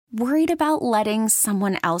Worried about letting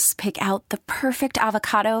someone else pick out the perfect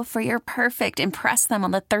avocado for your perfect impress them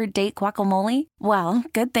on the third date guacamole? Well,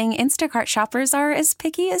 good thing Instacart shoppers are as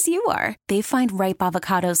picky as you are. They find ripe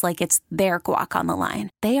avocados like it's their guac on the line.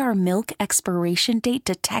 They are milk expiration date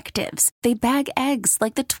detectives. They bag eggs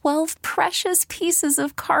like the 12 precious pieces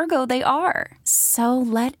of cargo they are. So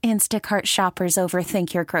let Instacart shoppers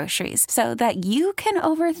overthink your groceries so that you can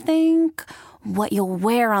overthink what you'll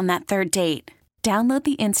wear on that third date. Download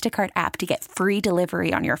the Instacart app to get free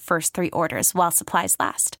delivery on your first 3 orders while supplies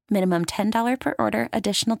last. Minimum $10 per order.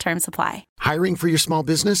 Additional terms apply. Hiring for your small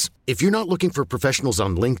business? If you're not looking for professionals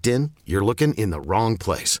on LinkedIn, you're looking in the wrong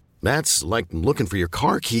place. That's like looking for your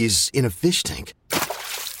car keys in a fish tank.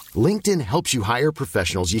 LinkedIn helps you hire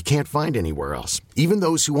professionals you can't find anywhere else, even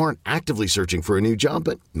those who aren't actively searching for a new job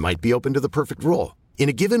but might be open to the perfect role. In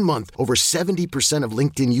a given month, over 70% of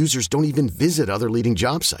LinkedIn users don't even visit other leading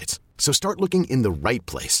job sites. So start looking in the right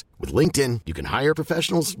place. With LinkedIn, you can hire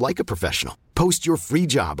professionals like a professional. Post your free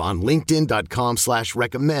job on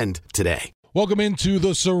linkedin.com/recommend today. Welcome into the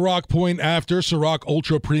Ciroc Point After. Ciroc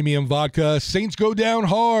Ultra Premium Vodka. Saints go down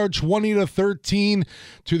hard, 20-13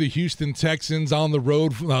 to the Houston Texans on the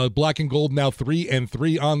road. Black and gold now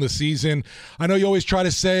 3-3 on the season. I know you always try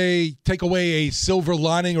to say, take away a silver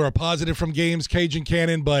lining or a positive from games, Cajun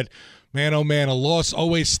Cannon, but man, oh man, a loss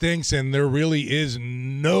always stinks, and there really is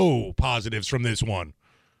no positives from this one.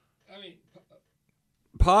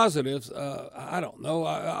 Positives, I don't know.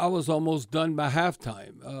 I was almost done by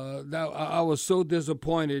halftime. I was so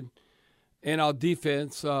disappointed in our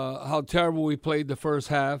defense, how terrible we played the first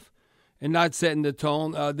half and not setting the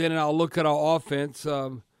tone. Then I'll look at our offense.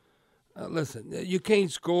 Listen, you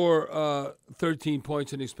can't score 13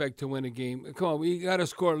 points and expect to win a game. Come on, we got to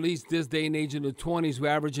score at least this day and age in the 20s. We're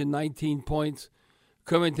averaging 19 points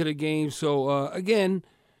coming to the game. So, again,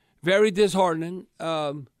 very disheartening.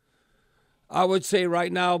 I would say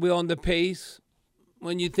right now we're on the pace.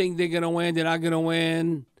 When you think they're going to win, they're not going to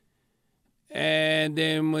win. And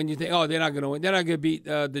then when you think, oh, they're not going to win, they're not going to beat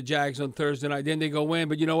the Jags on Thursday night. Then they go win,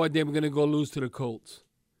 but you know what? They're going to go lose to the Colts.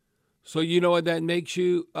 So you know what that makes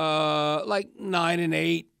you? Like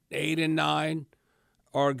 9-8, 8-9,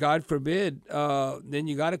 or God forbid, then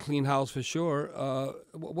you got to clean house for sure.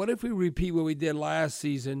 What if we repeat what we did last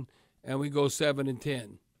season and we go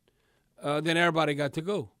 7-10? Then everybody got to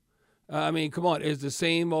go. I mean, come on, it's the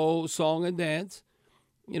same old song and dance.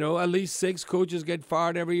 You know, at least 6 coaches get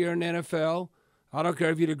fired every year in the NFL. I don't care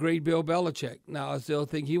if you're the great Bill Belichick. Now, I still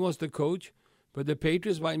think he wants to coach, but the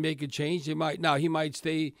Patriots might make a change. He might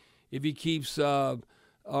stay if he keeps, or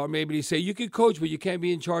maybe they say, you can coach, but you can't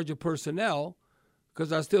be in charge of personnel,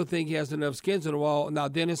 because I still think he has enough skins on the wall. Now,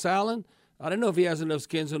 Dennis Allen, I don't know if he has enough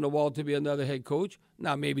skins on the wall to be another head coach.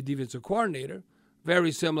 Now, maybe defensive coordinator.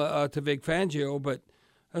 Very similar to Vic Fangio, but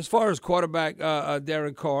as far as quarterback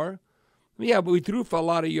Derek Carr, yeah, but we threw for a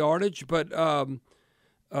lot of yardage, but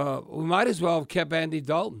we might as well have kept Andy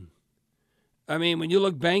Dalton. I mean, when you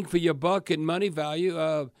look bang for your buck and money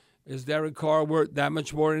value, is Derek Carr worth that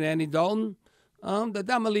much more than Andy Dalton? I'm going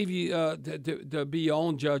to leave you to be your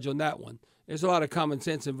own judge on that one. There's a lot of common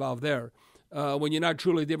sense involved there. When you're not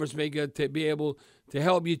truly a difference maker, to be able to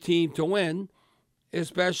help your team to win,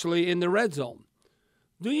 especially in the red zone.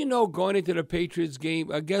 Do you know, going into the Patriots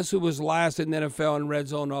game, guess who was last in the NFL in red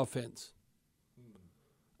zone offense?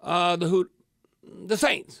 The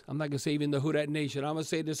Saints. I'm not going to say even the Who Dat Nation. I'm going to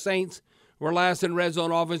say the Saints were last in red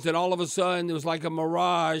zone offense, and all of a sudden it was like a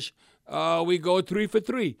mirage. We go 3 for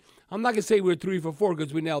 3. I'm not going to say we're 3 for 4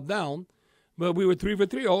 because we knelt down, but we were 3 for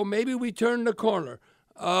 3. Oh, maybe we turned the corner.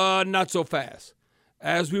 Not so fast.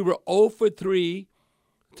 As we were 0 for 3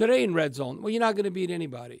 today in red zone. Well, you're not going to beat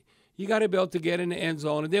anybody. You got to be able to get in the end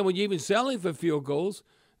zone. And then when you're even selling for field goals,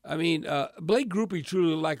 I mean, Blake Grupe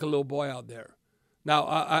truly looked like a little boy out there. Now,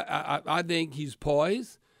 I think he's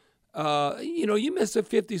poised. You miss a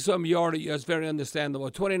 50-something yarder, that's very understandable.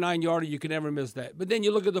 A 29-yarder, you can never miss that. But then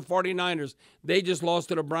you look at the 49ers. They just lost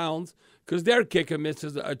to the Browns because their kicker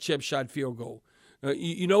misses a chip shot field goal.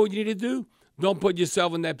 You know what you need to do? Don't put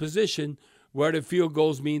yourself in that position where the field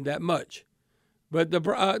goals mean that much. But the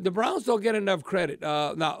Browns don't get enough credit.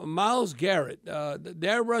 Now, Myles Garrett,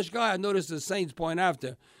 their rush guy, I noticed the Saints point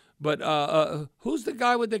after. But who's the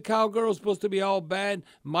guy with the cowgirl supposed to be all bad?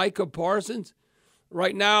 Micah Parsons.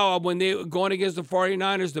 Right now, when they're going against the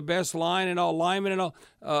 49ers, the best line and all linemen and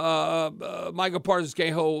all, Micah Parsons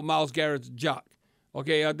can't hold Myles Garrett's jock.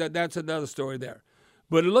 Okay, that's another story there.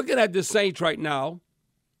 But looking at the Saints right now,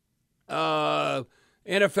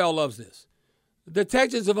 NFL loves this. The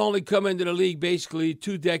Texans have only come into the league basically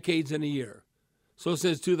 2 decades in a year. So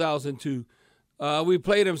since 2002. We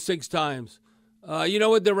played them 6 times. You know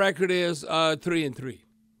what the record is? 3-3.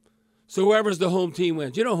 So whoever's the home team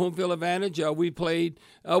wins. You know, home field advantage.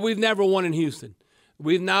 We've never won in Houston.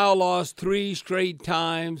 We've now lost 3 straight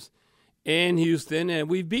times in Houston, and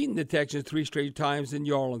we've beaten the Texans 3 straight times in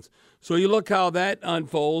New Orleans. So you look how that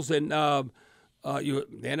unfolds, and the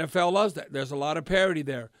NFL loves that. There's a lot of parity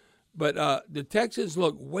there. But the Texans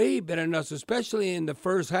look way better than us, especially in the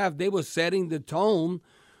first half. They were setting the tone,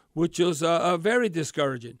 which was very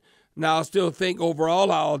discouraging. Now, I still think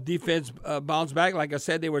overall our defense bounced back. Like I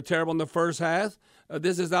said, they were terrible in the first half.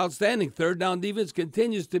 This is outstanding. Third down defense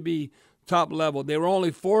continues to be top level. They were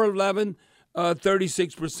only 4-11,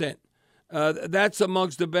 36%. That's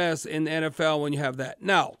amongst the best in the NFL when you have that.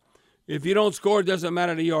 Now, if you don't score, it doesn't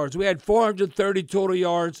matter the yards. We had 430 total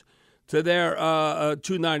yards to their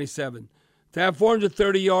 297. To have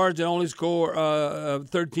 430 yards and only score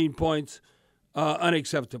 13 points,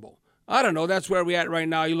 unacceptable. I don't know. That's where we're at right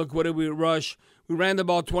now. You look, what did we rush? We ran the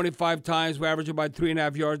ball 25 times. We averaged about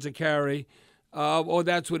 3.5 yards a carry.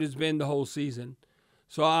 That's what it's been the whole season.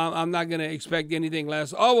 So I'm not going to expect anything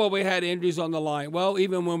less. We had injuries on the line. Well,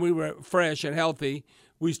 even when we were fresh and healthy,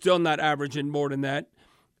 we still not averaging more than that.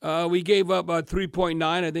 We gave up 3.9.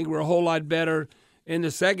 I think we're a whole lot better in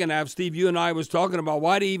the second half. Steve, you and I was talking about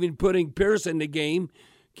why they even putting Pierce in the game,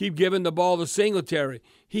 keep giving the ball to Singletary.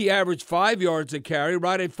 He averaged 5 yards a carry,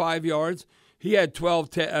 right at 5 yards. He had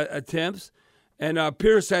 12 attempts, and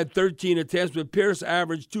Pierce had 13 attempts, but Pierce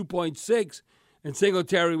averaged 2.6, and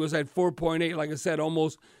Singletary was at 4.8, like I said,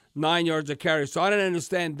 almost 9 yards a carry. So I didn't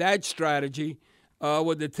understand that strategy,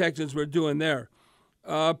 what the Texans were doing there.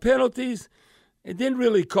 Penalties, it didn't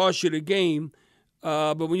really cost you the game,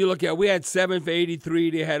 but when you look at it, we had 7 for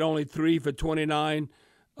 83. They had only 3 for 29.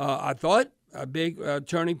 I thought a big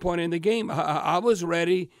turning point in the game. I was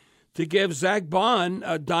ready to give Zach Bond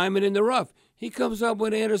a diamond in the rough. He comes up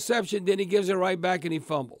with an interception, then he gives it right back and he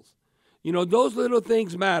fumbles. You know, those little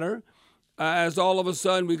things matter. As all of a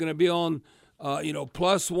sudden we're going to be on,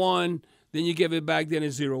 +1, then you give it back, then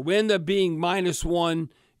it's 0. We end up being -1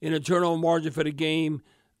 in a turnover margin for the game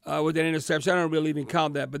with that interception. I don't really even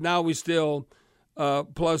count that, but now we still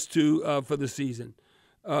 +2 for the season.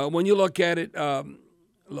 When you look at it,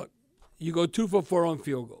 you go 2 for 4 on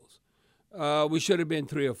field goals. We should have been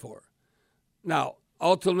 3 or 4. Now,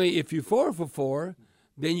 ultimately, if you're 4 for 4,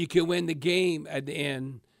 then you can win the game at the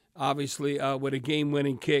end, obviously, with a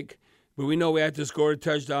game-winning kick. But we know we had to score a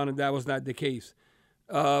touchdown, and that was not the case.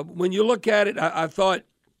 When you look at it, I thought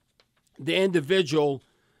the individual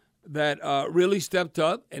that really stepped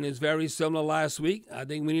up and is very similar last week, I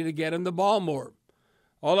think we need to get him the ball more.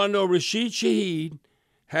 All I know, Rashid Shaheed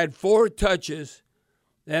had 4 touches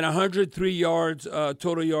and 103 yards,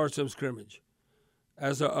 total yards from scrimmage,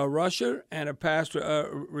 as a rusher and a pass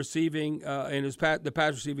receiving in the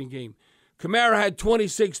pass receiving game. Kamara had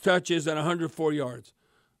 26 touches and 104 yards,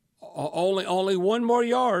 only 1 more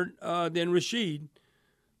yard than Rashid.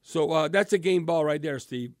 So that's a game ball right there,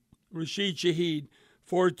 Steve. Rashid Shaheed,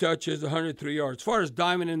 4 touches, 103 yards. As far as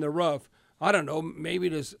diamond in the rough, I don't know. Maybe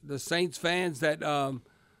the Saints fans that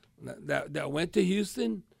went to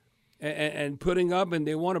Houston and putting up, and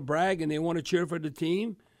they want to brag and they want to cheer for the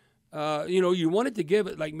team. You wanted to give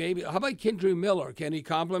it maybe. How about Kendrick Miller? Can he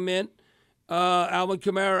compliment Alvin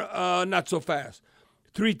Kamara? Not so fast.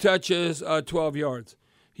 3 touches, 12 yards.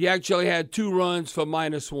 He actually had 2 runs for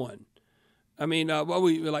 -1. I mean, what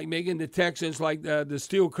we making the Texans the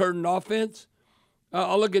steel curtain offense?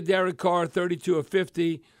 I'll look at Derek Carr, 32 of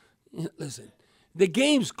 50. Listen, the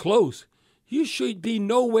game's close. You should be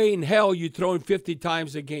no way in hell you throwing 50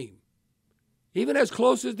 times a game. Even as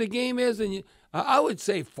close as the game is, and I would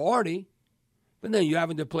say 40, but then you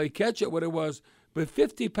having to play catch up what it was. But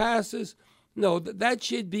 50 passes, no, that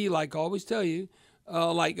should be I always tell you,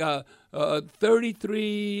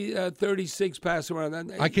 33, 36 passes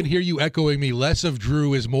around. I can hear you echoing me. Less of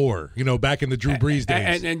Drew is more. Back in the Drew Brees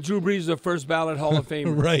days. And Drew Brees is a first ballot Hall of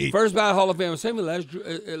Famer. Right. First ballot Hall of Famer. Same with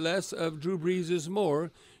less of Drew Brees is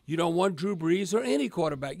more. You don't want Drew Brees or any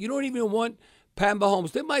quarterback. You don't even want Pat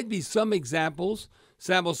Mahomes. There might be some examples,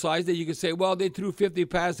 sample size, that you could say, well, they threw 50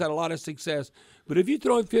 passes, had a lot of success. But if you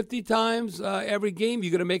throw it 50 times every game,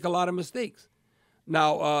 you're going to make a lot of mistakes.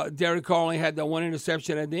 Now, Derek Carr only had that 1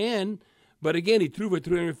 interception at the end. But again, he threw for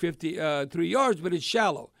 353 yards, but it's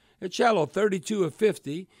shallow. It's shallow, 32 of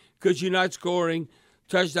 50, because you're not scoring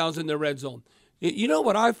touchdowns in the red zone. You know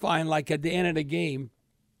what I find, at the end of the game,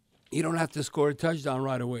 you don't have to score a touchdown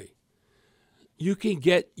right away. You can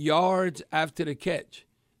get yards after the catch.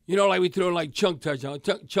 We throw chunk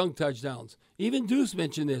touchdowns. Even Deuce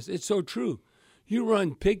mentioned this. It's so true. You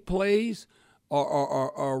run pick plays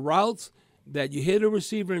or routes, that you hit a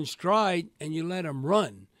receiver in stride and you let them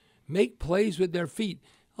run, make plays with their feet.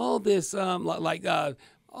 All this, he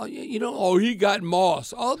got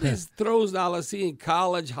moss. All these throws that I see in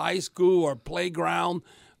college, high school, or playground,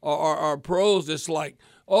 or pros, it's like,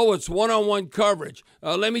 it's one-on-one coverage.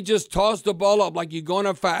 Let me just toss the ball up like you're going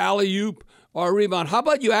up for alley-oop or a rebound. How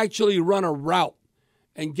about you actually run a route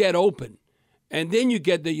and get open, and then you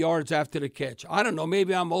get the yards after the catch? I don't know.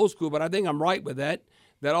 Maybe I'm old school, but I think I'm right with that.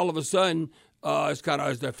 That all of a sudden, it's kind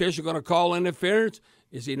of, is the official going to call interference?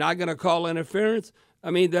 Is he not going to call interference?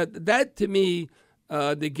 I mean, that to me,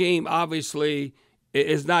 the game obviously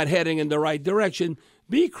is not heading in the right direction.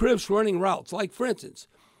 Be crisp running routes, like, for instance,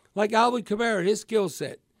 like Alvin Kamara, his skill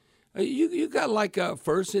set. You got like a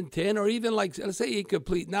 1st and 10, or even like, let's say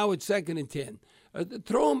incomplete. Now it's 2nd and 10.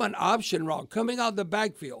 Throw him an option route coming out the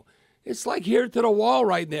backfield. It's like here to the wall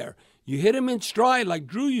right there. You hit him in stride like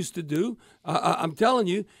Drew used to do. I'm telling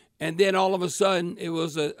you. And then all of a sudden it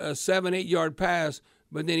was a 7-8 yard pass,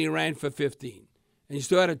 but then he ran for 15. And you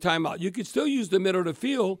still had a timeout. You could still use the middle of the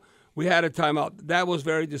field. We had a timeout. That was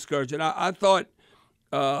very discouraging. I thought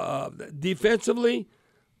defensively,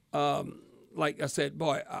 like I said,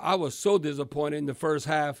 boy, I was so disappointed in the first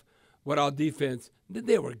half with our defense.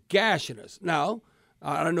 They were gashing us. Now,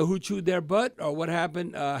 I don't know who chewed their butt or what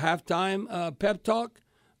happened, halftime pep talk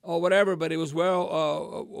or whatever, but it was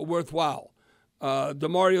worthwhile.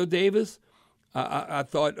 Demario Davis, I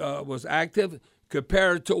thought was active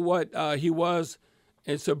compared to what he was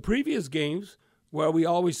in some previous games where we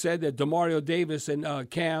always said that Demario Davis and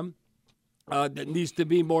Cam that needs to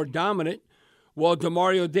be more dominant. Well,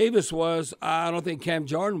 Demario Davis was. I don't think Cam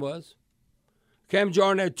Jordan was. Cam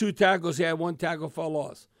Jordan had 2 tackles. He had 1 tackle for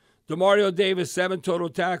loss. Demario Davis, 7 total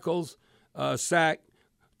tackles, sack,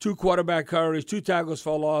 2 quarterback hurries, 2 tackles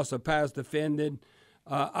for loss, a pass defended.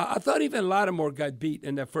 I thought even Lattimore got beat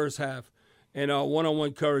in that first half in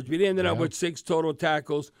one-on-one coverage. We ended up with 6 total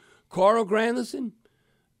tackles. Carl Granderson,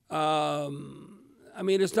 I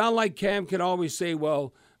mean, it's not like Cam can always say,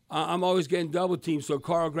 well, I'm always getting double teamed, so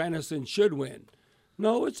Carl Granderson should win.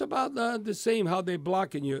 No, it's about the same, how they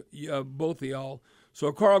blocking you both of y'all.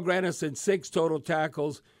 So Carl Granderson, 6 total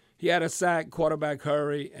tackles. He had a sack, quarterback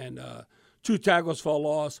hurry, and 2 tackles for a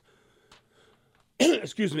loss.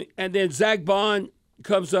 Excuse me. And then Zach Bond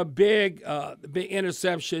comes up big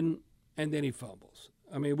interception, and then he fumbles.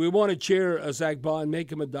 I mean, we want to cheer Zach Bond,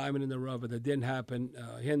 make him a diamond in the rough, but that didn't happen.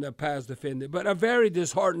 He ended up pass defended. But a very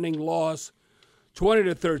disheartening loss,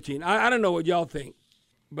 20-13. I don't know what y'all think,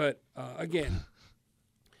 but again,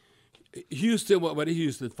 Houston, what is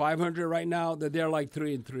Houston, 500 right now? That they're like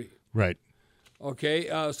 3-3. Right. Okay,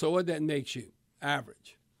 so what that makes you?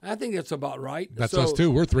 Average. I think that's about right. That's us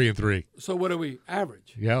too. We're 3-3. So what are we?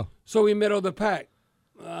 Average. Yeah. So we middle of the pack.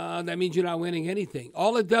 That means you're not winning anything.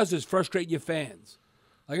 All it does is frustrate your fans.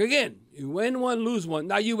 Like, again, you win one, lose one.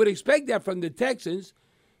 Now, you would expect that from the Texans.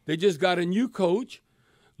 They just got a new coach.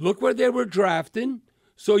 Look where they were drafting.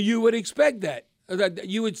 So you would expect that.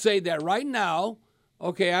 You would say that right now,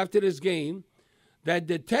 okay, after this game, that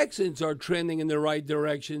the Texans are trending in the right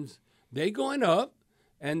directions. They going up,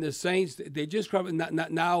 and the Saints, they just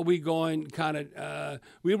now we going kind of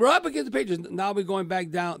we were up against the Patriots. Now we're going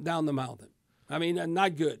back down the mountain. I mean,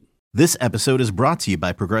 not good. This episode is brought to you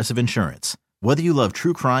by Progressive Insurance. Whether you love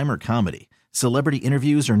true crime or comedy, celebrity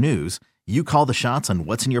interviews or news, you call the shots on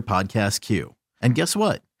what's in your podcast queue. And guess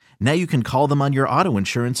what? Now you can call them on your auto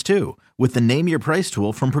insurance too with the Name Your Price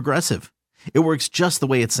tool from Progressive. It works just the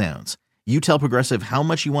way it sounds. You tell Progressive how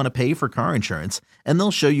much you want to pay for car insurance, and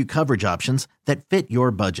they'll show you coverage options that fit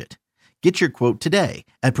your budget. Get your quote today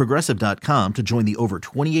at Progressive.com to join the over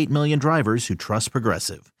 28 million drivers who trust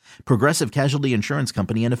Progressive. Progressive Casualty Insurance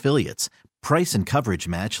Company and Affiliates. Price and coverage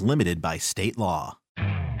match limited by state law.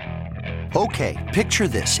 Okay, picture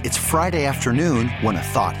this. It's Friday afternoon when a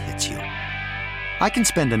thought hits you. I can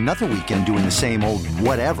spend another weekend doing the same old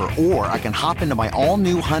whatever, or I can hop into my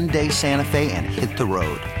all-new Hyundai Santa Fe and hit the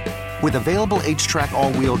road. With available H-Track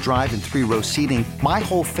all-wheel drive and 3-row seating, my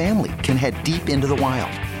whole family can head deep into the wild.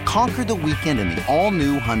 Conquer the weekend in the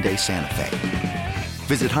all-new Hyundai Santa Fe.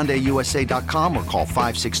 Visit HyundaiUSA.com or call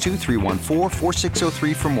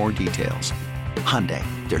 562-314-4603 for more details. Hyundai,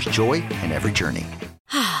 there's joy in every journey.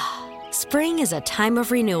 Spring is a time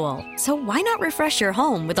of renewal, so why not refresh your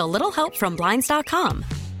home with a little help from Blinds.com?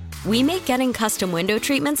 We make getting custom window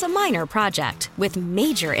treatments a minor project with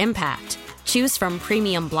major impact. Choose from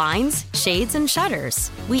premium blinds, shades, and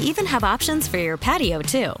shutters. We even have options for your patio,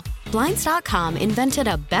 too. Blinds.com invented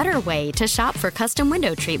a better way to shop for custom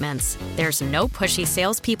window treatments. There's no pushy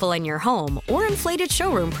salespeople in your home or inflated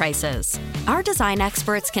showroom prices. Our design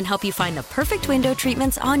experts can help you find the perfect window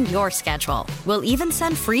treatments on your schedule. We'll even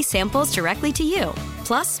send free samples directly to you.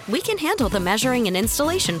 Plus, we can handle the measuring and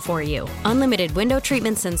installation for you. Unlimited window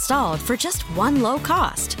treatments installed for just one low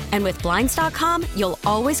cost. And with Blinds.com, you'll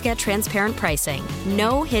always get transparent pricing.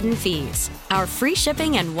 No hidden fees. Our free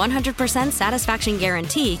shipping and 100% satisfaction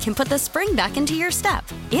guarantee can put the spring back into your step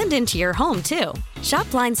and into your home, too. Shop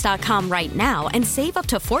Blinds.com right now and save up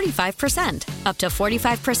to 45%. Up to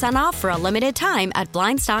 45% off for a limited time at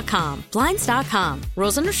Blinds.com. Blinds.com.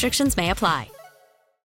 Rules and restrictions may apply.